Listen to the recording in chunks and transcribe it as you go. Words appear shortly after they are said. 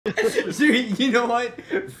You know what?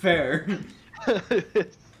 Fair.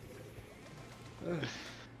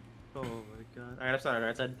 Oh my god. Alright, I've started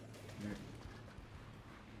right side.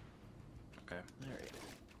 Okay. Alright.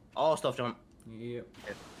 All stuff jump. Yep.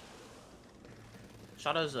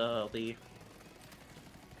 Shot as Lee.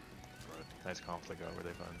 Nice conflict over they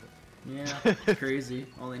found it. Yeah, crazy.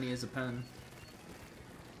 All they need is a pen.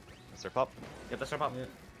 That's their pop. Yep, that's our pop. Yeah,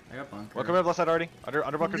 I got bunker. Welcome in, left side already.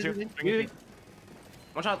 Under bunker too.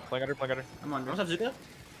 One shot. Playing under, playing under. I'm under. Almost have Zuka.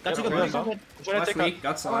 Got Yep, Zuka. yeah, Zuka. no. Good. Last week,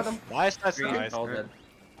 got slash. Nice, nice, Green. nice. All dead.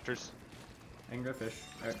 Cheers. Anglerfish.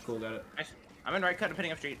 Alright, cool, got it. Nice. I'm in right cut and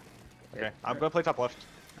pinning up street. Okay, I'm gonna play top left.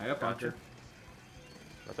 I got bunker.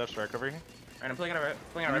 Let's have strike over here. Alright, I'm playing out right.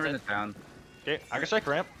 Playing out I'm right in side. the town. Okay, I can strike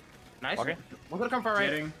ramp. Nice. Okay. We're gonna come far right.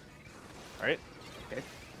 Jetting. Alright. Okay.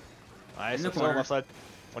 Nice, In the I'm still on corner. left side.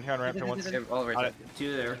 One here on ramp, here once. Yeah, all right. Got side. it.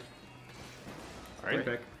 Two there. Alright. Right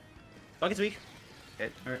pick. Bucket's weak.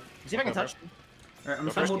 Okay. Alright. See if I can touch. Alright, I'm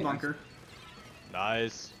just Go gonna first. hold bunker.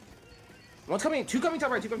 Nice. One's coming. Two coming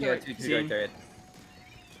top right. Two coming top Yeah, right. two See? right there.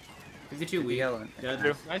 52 weak. Yellow. Dead.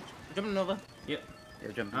 Two. Nice. Jumping Nova. Yep. Yeah,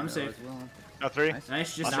 jumping I'm down safe. as well. No, three. Nice.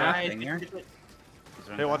 Nice, just On the trap. ramp thing here. Nice. He's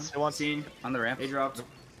running Hey, once, down. hey, once. Seen. On the ramp. They dropped.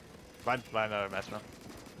 Mine, mess now.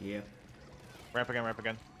 Yeah. Ramp again, ramp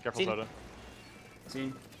again. Careful, See? soda.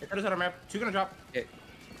 Seen. It cut us out of map. Two gonna drop. Hit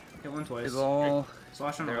one twice. It's all.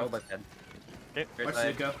 Slash on the They're all left. but dead. Okay. Right Watch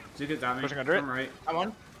side. Zuko. Zuko got me. Pushing under it. From right. I'm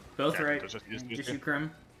on. Both Okay, right. just use Just two. you,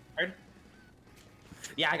 Crim. Heard.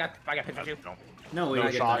 Yeah, I got picked for two. No, No way no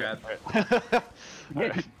to get shot. that.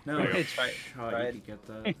 Alright. No There you go. shot Try you it. could get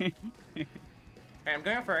that. Alright, I'm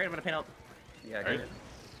going out for right. I'm gonna paint out. Yeah, I got Alright. it.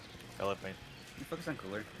 I left me. You focus on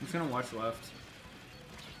cooler. I'm just gonna watch left.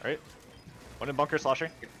 Alright. One in bunker, slosher.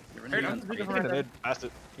 You're Alright, running I'm down looking street. for In the right. mid, past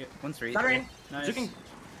it. One street. Got rain. Nice. Zuking.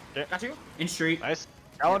 Okay. Got you. In street. Nice.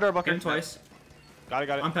 Calendar bunker. Hit him twice. Got it,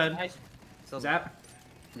 got it. On ped. Nice. Still- Zap.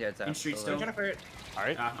 Yeah, it's out. In street I'm still. trying to fire it.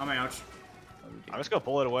 Alright. On my ouch. I'm just gonna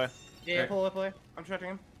pull it away. Yeah, Alright. pull away. I'm shooting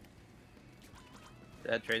him.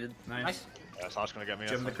 Traded. Nice. Nice. Yeah, Slosh gonna get me.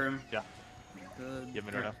 Jump the Crim. Yeah, Good. give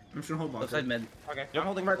me right now. I'm just gonna hold Left bunker. side mid. Okay. Yep. I'm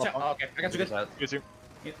holding right side. Oh, okay. I got you Goes good. out. You too.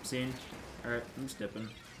 Yep, seen. Alright, I'm just dipping. I'm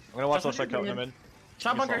gonna watch That's left side what cut you're in the mid.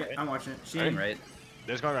 Shot You bunker. saw it. I'm watching it. Right. Seen. Right.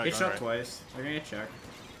 They're just going right. Get Going shot right. twice. They're gonna get checked.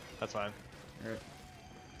 That's fine. Alright.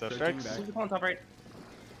 The 13 strikes. back. Zuka on top right.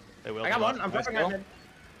 They will. I got come one. off. I'm Nice dropping kill. right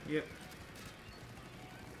mid. Yep.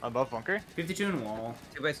 Above bunker. 52 in wall.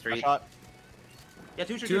 2 by I street. shot. Yeah,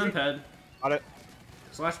 two. 2 in ped. Got it.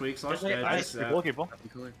 Slash weak. Slash Nice. dead. Nice. Zap. Keep pull. Nothing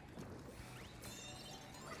cooler.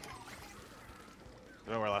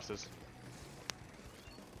 Don't know where last is.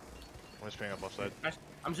 I'm just stringing up left side. Nice.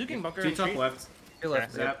 I'm zuking bunker. Two in top street. left. Two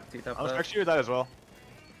left. Okay. Zap. 2 top I'll left. strike you with that as well.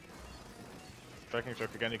 Striking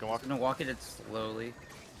stroke again. You can walk. Gonna walk it slowly.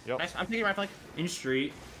 Yep. Nice. I'm taking right flank. In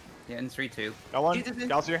street. Yeah, in street 2. Got one. Jesus.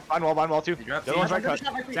 Gal's here. Mine wall too. You dropped The other one's right cut.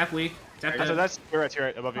 Zap weak. Zap That's dead. that's you're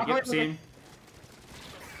right above you. Okay. Yep, seen.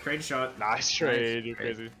 Trade shot. Nice trade. You're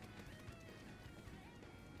Trade. crazy.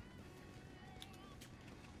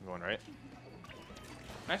 I'm going right.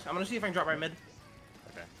 Nice. I'm gonna see if I can drop right mid.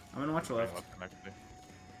 Okay. I'm gonna watch left. Connected.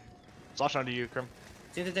 Slash onto you, Crim.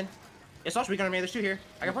 Seen. Yeah, Sauce weak on me. There's two here.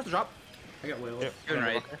 I got forced to drop. I got whale. Yep. Going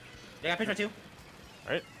right. Yeah, I got pitch right two.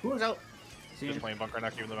 Right. Who was out? Seen. Just playing bunker,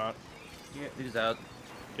 not keeping them out. Yeah. Dude's out.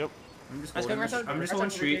 Yep. I'm just Nice, holding. going right side. I'm Right just side, holding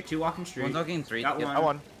right street. side. 2 walking street. One's walking in street. Got Yep. one. I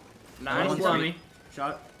won. Nice. One's One on street. me.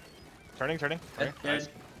 Shot. Turning. Dead. Dead.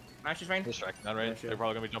 Nice, just rain. Distract. Not right. Yeah, sure. They're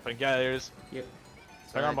probably gonna be jumping. Yeah, there it is. Yep.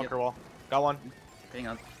 Hang on, bunker wall. Got one. Hang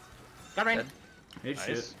on. Got rain. Dead. Mid shit.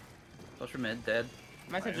 Nice. Flush for mid. Dead.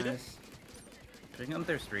 Nice, Nice. Zuka. Nice. Picking up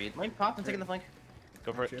their street. Lane popped and taking the flank.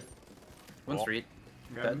 Go for it. Shit. One Cool. street.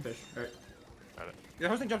 Got him fish. Alright. Got it. They're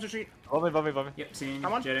hosting jumps to street. Above me. Yep, seen.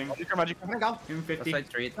 Come on. Jetting. Magic, magic. I'm gonna go. Give him Left 50. side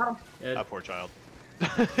street. Got him. Dead. That poor child.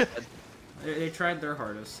 They tried their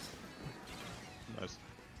hardest. Nice.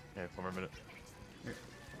 Yeah, 4 more minutes.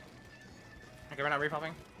 Okay, we're not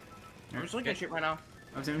repopping. I'm just looking at street right now.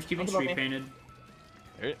 I'm just keeping Don't above street me. painted.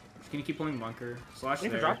 Alright. Just gonna keep pulling bunker. Slash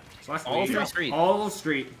Leave it there. drop. Slash All weak. three street. All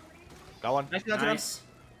street. Got one. Nice, nice. Nice.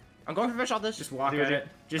 I'm going for fish off this. Just walk Easy. at it.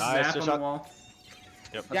 Just Nice, zap just on shot. the wall.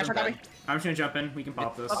 Yep. Yeah, shot got me. I'm just gonna jump in. We can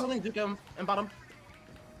pop I this. was holding Zuka and bottom.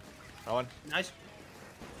 Got one. Nice.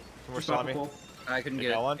 Two more Just still pop on a me. pull. I couldn't They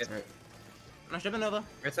get got it. one. Get- Alright. Nice jumping Nova.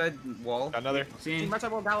 Right side wall. Got another. Seeing. Right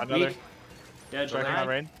side wall down. Another. Weak. Dead. Striking Nice. on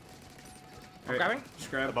rain. I'm grabbing.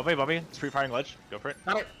 Just grab. Above me. Street firing ledge. Go for it.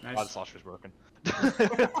 Got it. God, Nice. Slosher's broken.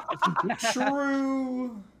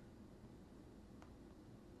 True.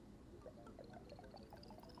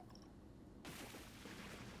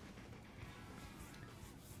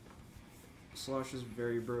 Slosh is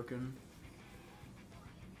very broken.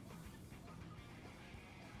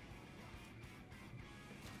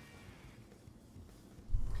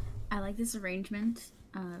 I like this arrangement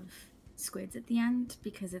of squids at the end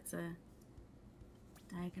because it's a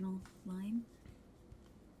diagonal line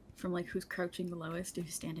from like who's crouching the lowest to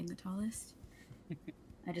who's standing the tallest.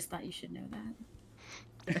 I just thought you should know that.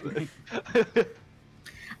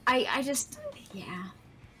 I just yeah.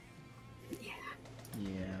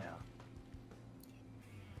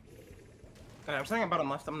 Okay, I'm starting on bottom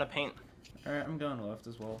left. I'm gonna paint. Alright, I'm going left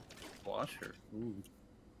as well. Washer. Ooh.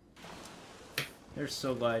 They're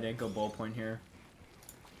so glad I didn't go ballpoint here.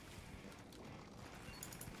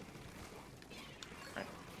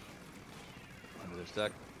 Under their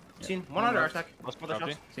stack. Seen one under our stack. Most Other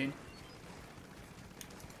property. shots. Seen?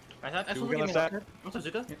 I thought. Two on the stack. What's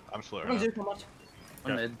a Zuka? I'm slow I'm right now. Zuka. What?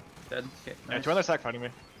 One Okay. mid. Dead. Okay. Yeah, Nice. two on their stack fighting me.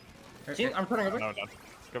 Seen? I'm turning over. No, done.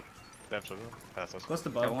 Go. They have sugar. Pass us. Close to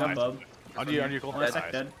Got Bub. one. Got Bub. On you, cool. One Nice.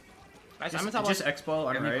 sec dead. Nice. I'm in top Just left. Expo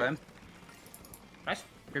on Give me right. Clam. Nice.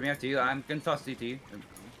 Give me up to you. I'm gonna toss CT.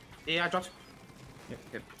 Yeah, I dropped. Yep.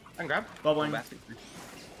 I can grab. Bubbling. Basket.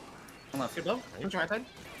 One left. Good blow. Pushing right side.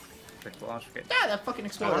 Quick flash. Okay. Yeah, that fucking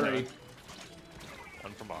exploded already.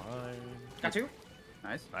 One from behind. Got two.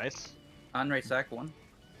 Nice. Nice. On right stack. One.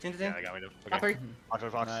 Seen to Yeah, seen. I got me. Got Okay. three. Fox,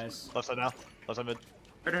 Fox. Nice. Left side now. Left side mid.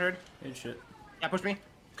 Heard. Good shit. Yeah, push me.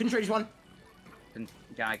 Couldn't trade. He's one.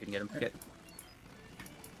 Yeah, I can get him. Okay.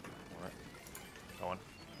 Alright. Got one.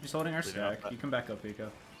 Just holding our Leading up stack. that. You come back up,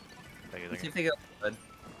 Pico. Thank you, Let's see thank if you. they go.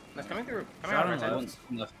 Nice. Coming through. Coming Shot out on right side. left.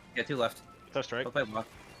 One left. Yeah, two left. Touch strike. Go play block.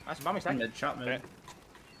 Nice. Bomb me stack. Mid. Shot mid. Okay.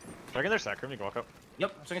 Strike in their stack room. You can walk up.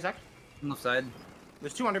 Yep. Swinging stack. One left side.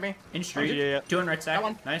 There's two under me. In street. Yeah. Two on right stack. Got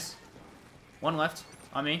one. Nice. One left.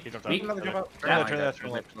 On me. He jumped Weak. out. Another jump out. Yeah. Turn that,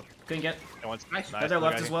 turn that. Couldn't get. Yeah, one's Nice. Other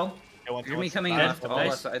left as well. Yeah, one's Hear me coming Dead. left. All Nice.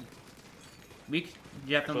 left side. Weak.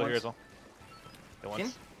 You have them Still here once. as well. Yeah, one's.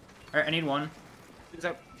 Seen? Alright, I need one. He's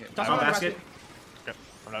out. Okay. Toss On one under basket. Okay.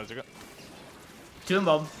 I'm not Zuka. Two in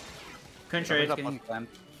bulb. Couldn't trade. Up. Getting Clam.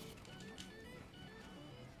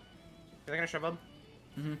 They're gonna shove up.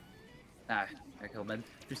 Ah, I killed mid.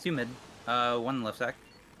 There's two mid. One left stack.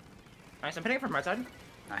 Nice. I'm hitting it from right side.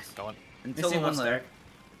 Nice. Got one. Until Missing one left there. stack.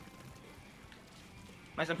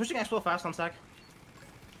 Nice. I'm pushing expo fast on stack.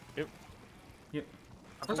 Yep. I'm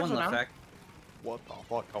Still pushing one expo left down. stack. What the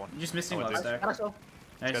fuck? Got one. You're just missing Oh, left dude. stack. Got expo.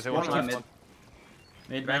 Nice. Guys, One one left. mid. left.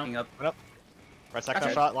 Mid Backing now. up. Right stack That's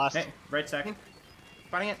that it. shot. Last. Hey, right stack.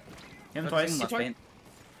 Fighting it. Him Focusing twice. left Twice. paint.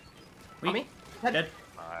 On me. Head. Dead.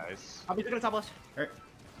 Nice. I'll be looking at top left.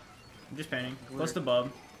 I'm just painting. Close to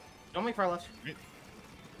Bub. Don't wait for our left.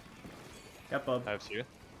 Got Bub. I have two.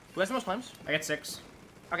 Who has the most claims? I got 6.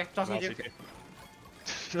 Okay, tossing you.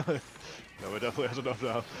 No, it definitely has enough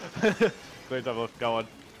now. Clear top left. Got one.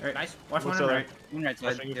 Alright. Nice. Watch one What's on the right. One right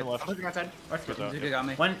Left side. finger Yep. from I'm left. pushing right side. Watch Goes one. out. Zuka got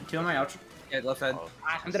me. One, two on my ouch. Yeah, left side. Oh,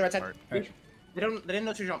 I'm dead right side. smart. Alright. They didn't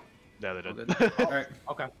know to jump. Yeah, they All did. good. Alright.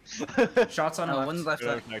 Okay. Shots on No, left. one left Good,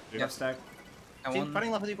 side. connect, Left stack. Got See, one.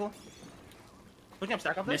 fighting left is equal. Pushing up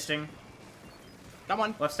stack up this. Misting. Got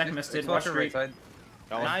one. Left stack misted. It's Watch washer right street. side.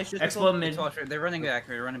 Got one. Nice. Just Explode mid. It's washer. They're running back.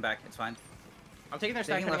 They're running back. It's fine. I'm taking their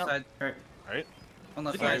stack. Taking left Heading side. Alright. One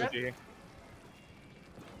left Zuka, side. right?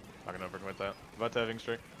 Not gonna overcommit that. About to having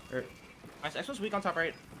strike. up. Nice. Expo's weak on top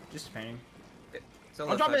right. Just painting. Still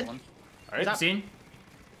One left drop side. mid. One. Alright. Stop. Seen?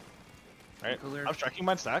 Alright. Cooler. I'm striking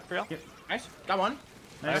mine stack for y'all. Yep. Nice. Got one.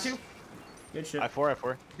 Nice. Got two. Good shit. I have 4, I have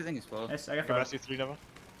 4. I think it's slow. Nice. I got Capacity 5. 3 Nova.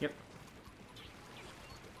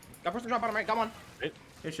 Got person drop bottom right. Got one.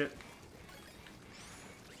 Good shit.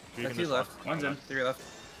 You Got can two just left. walk. One's in. Three left.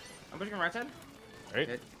 I'm pushing right side. Alright.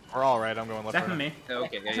 Okay. We're all right. I'm going left. Stack right from now. me. Oh,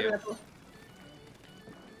 okay, yeah, Should be yeah. Expo.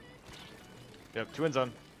 Yep, 2 ends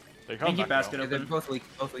on. They come Can keep back basket now. Yeah, they're open. both weak.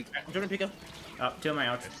 Both weak. I'm doing Pico. Two on my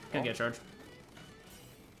ouch. Couldn't get charged.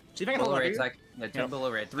 See if I can hold Below on. right dude. side. Yeah, two Yep.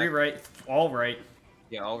 below right. 3 side. right. All right.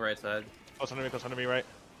 Yeah, all right side. Close under me, right.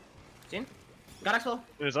 Seen? Got Expo.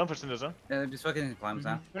 In his zone, push in his zone. Yeah, just fucking climbs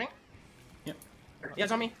now. Winning. Yep. Yeah,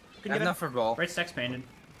 it's on me. I Couldn't have get enough for ball. Right stack's painted.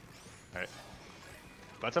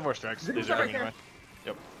 Let's have more strikes. Zuka's These right are running there.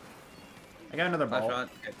 away. I got another Last ball. shot.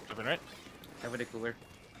 Okay. Jumping right. Have it cooler.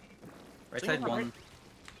 Right Swing side on one. right.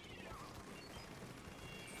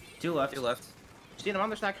 2 left. Two left. See them on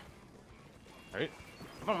their stack. Alright.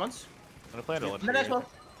 I've won once. I'm gonna play under And then Expo. Alright,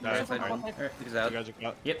 Right fine. side one. Alright. He's You out. guys are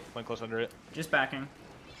out. Yep. Playing close under it. Just backing.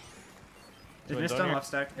 Two Just ends missed on on here. left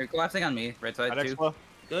stack. They're collapsing on me. Right side Got two. expo.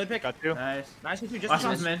 Good pick. Got 2. Nice. Nice. Just Watch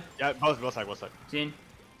shots. this mid. Yeah, both side. Seen.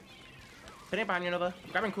 Hitting behind you, Nova.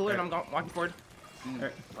 Grabbing cooler and I'm walking forward.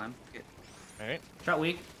 Alright. Climb. Okay. Alright. Shot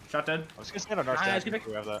weak. Shot dead. I was gonna stand on our Nice, stack. good pick.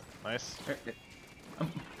 We have that. Nice.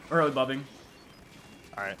 Early bubbing.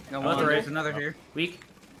 Alright. No, Another one. right. There's another Oh. here. Weak.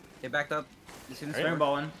 They backed up. You see this? Spring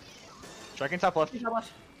balling. Striking top left. How much?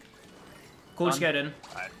 Cool, just Done. get in.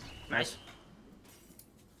 Nice.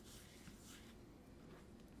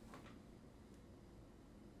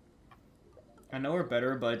 I know we're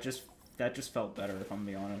better, but that just felt better, if I'm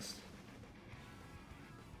gonna be honest.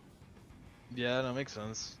 Yeah, that makes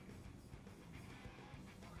sense.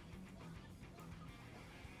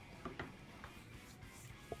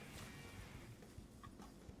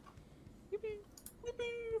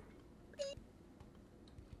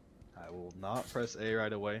 I will not press A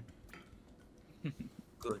right away.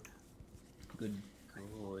 Good. Good.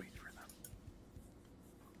 Good.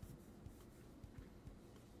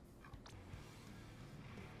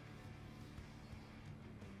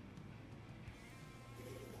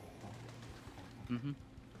 Mm-hmm.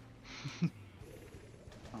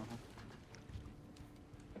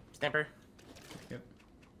 Stamper. Yep.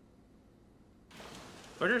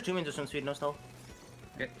 Order 2 means to swim speed, no snow.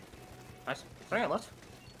 Okay. Nice. Starting on left.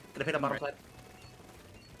 Gonna hit on bottom side.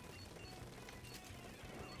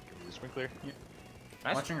 Swing clear.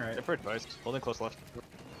 Nice. Watching right. Step for advice. Holding close left.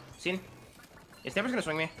 Seen. Yeah, Stamper's gonna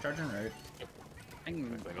swing me. Charging right. I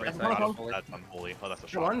can That's right one. side. That's unholy. Oh, that's a Got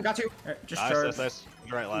shot. one, got two. Alright, just Nice, charge. nice, nice.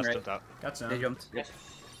 You're right, last Right. jumped out. Got some. They jumped. Yes.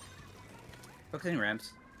 Focusing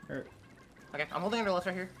ramps. Alright, Okay, I'm holding under left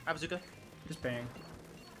right here. I have Zuka. just bang.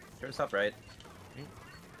 Turn top right. I'm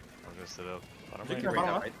just to the bottom Zuka, right. bottom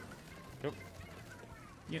Top left. right.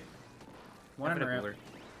 Yep. One in Put the a ramp. cooler.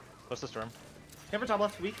 Close to storm. Stamper top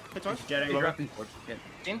left, weak. Hit twice. Jetting. They dropped in forward. Yeah.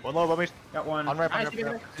 Seen. One low above me. Got one. On ramp, on Nice, ramp, you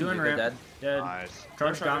ramp. Two in They're ramp. dead. Dead. Nice.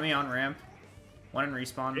 Charge Charger. got me on ramp. One in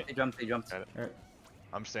respawn. They jumped. They jumped. Got it. Alright,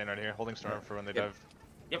 I'm staying right here, holding storm for when they Yep. dive.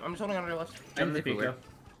 Yep, I'm just holding under left. jump the the cooler. Pico.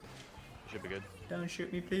 Should be good. Don't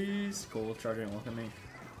shoot me, please. Cool, charger and look at me.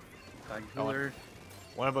 Flag cooler.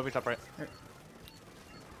 One above me, top right.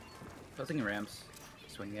 Closing ramps.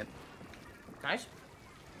 Swinging it. Nice.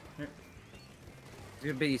 It's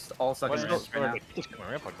gonna be all stuck in What's ramps right now. Just come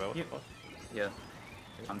ramp like that. What the Yep. fuck? Yeah.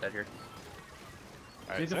 I'm dead here.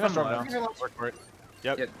 Alright, Take it swing a from storm left. down. Work for it.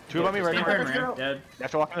 Yep. Yep. Two above me right Stamper here. in Let's ramp. go. Dead. You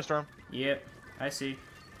have to walk in the storm. Yep. I see.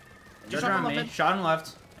 Just Charger shot on on me. left. Shot on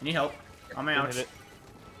left. I need help. On my Didn't ouch. hit it.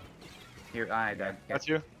 Here, I died. That's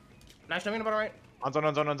you. Nice, jumping to bottom right. On zone,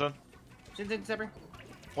 on zone, on zone. Seen, Stamper.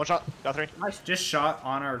 One shot. Got three. Nice. Just shot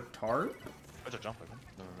on our tarp. What's a jump? Okay.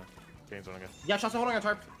 No, no, no. Game zone again. Yeah, shots holding on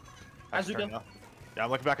tarp. I have Turn Zuka. now. Yeah, I'm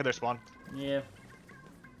looking back at their spawn. Yeah.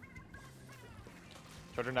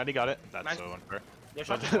 Charger 90 got it. That's Nice. so unfair. Yeah,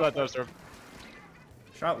 shots. Let those serve.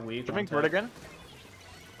 Shot weak. Jumping one forward tap. again.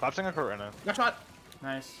 Collapsing a court right now. Got shot.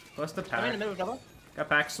 Nice. Close to I'm in pack. the middle of double. Got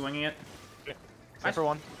pack swinging it. Stay for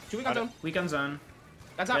one. 2 weak Got on it. zone. Weak on zone.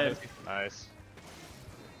 That's out. Dead. Nice.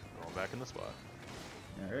 Going back in the spot.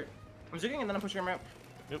 Alright. I'm zooming and then I'm pushing him out.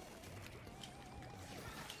 Yep.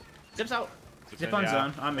 Zips out. Zip in, on yeah.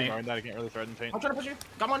 zone, on me. Ignoring that, I can't really threaten paint. I'm trying to push you.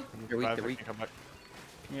 Got one. They're weak. Five, They're we weak. can come back.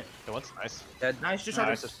 Yeah. Hit once. Nice. Dead. Nice, just Nice.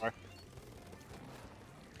 shot. This far.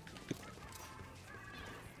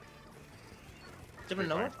 Zipping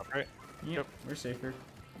lower. Top right. Yep. We're safer.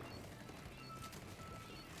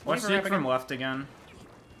 One Watch for Zeke ramp from again. left again.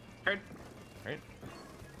 Heard.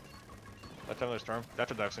 That time there's storm.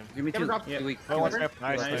 That's a dive soon. Give me Never two. dropped. Yep. Two weak. Oh, one Remember?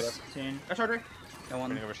 snap. Nice. Nice. Nice. Seen. Got charger. Got one.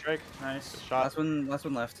 Spinning over strike. Nice. Good shot. Last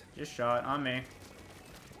one left. Just shot on me.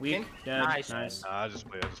 Weak. In. Dead. Nice. Nice. I just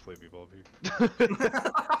play people up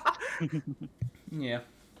here. Yeah.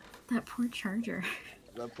 That poor charger.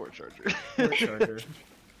 That poor charger. Poor charger.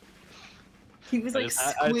 He was I like just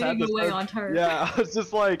had squinting this away look. on tarp. Yeah, I was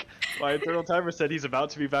just like, my internal timer said he's about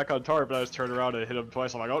to be back on tarp, but I just turned around and hit him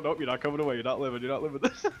twice. I'm like, oh nope, you're not coming away. You're not living. You're not living.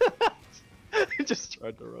 He just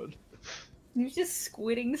tried to run. He was just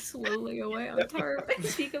squinting slowly away on tarp. And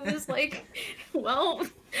Chica was like, well.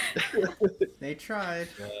 They tried.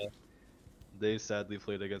 They sadly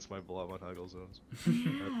played against my blob on Haggle zones.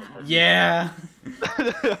 Yeah.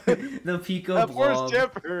 The Pico That poor blob.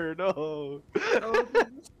 Stamper, no.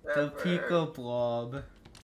 The Pico blob.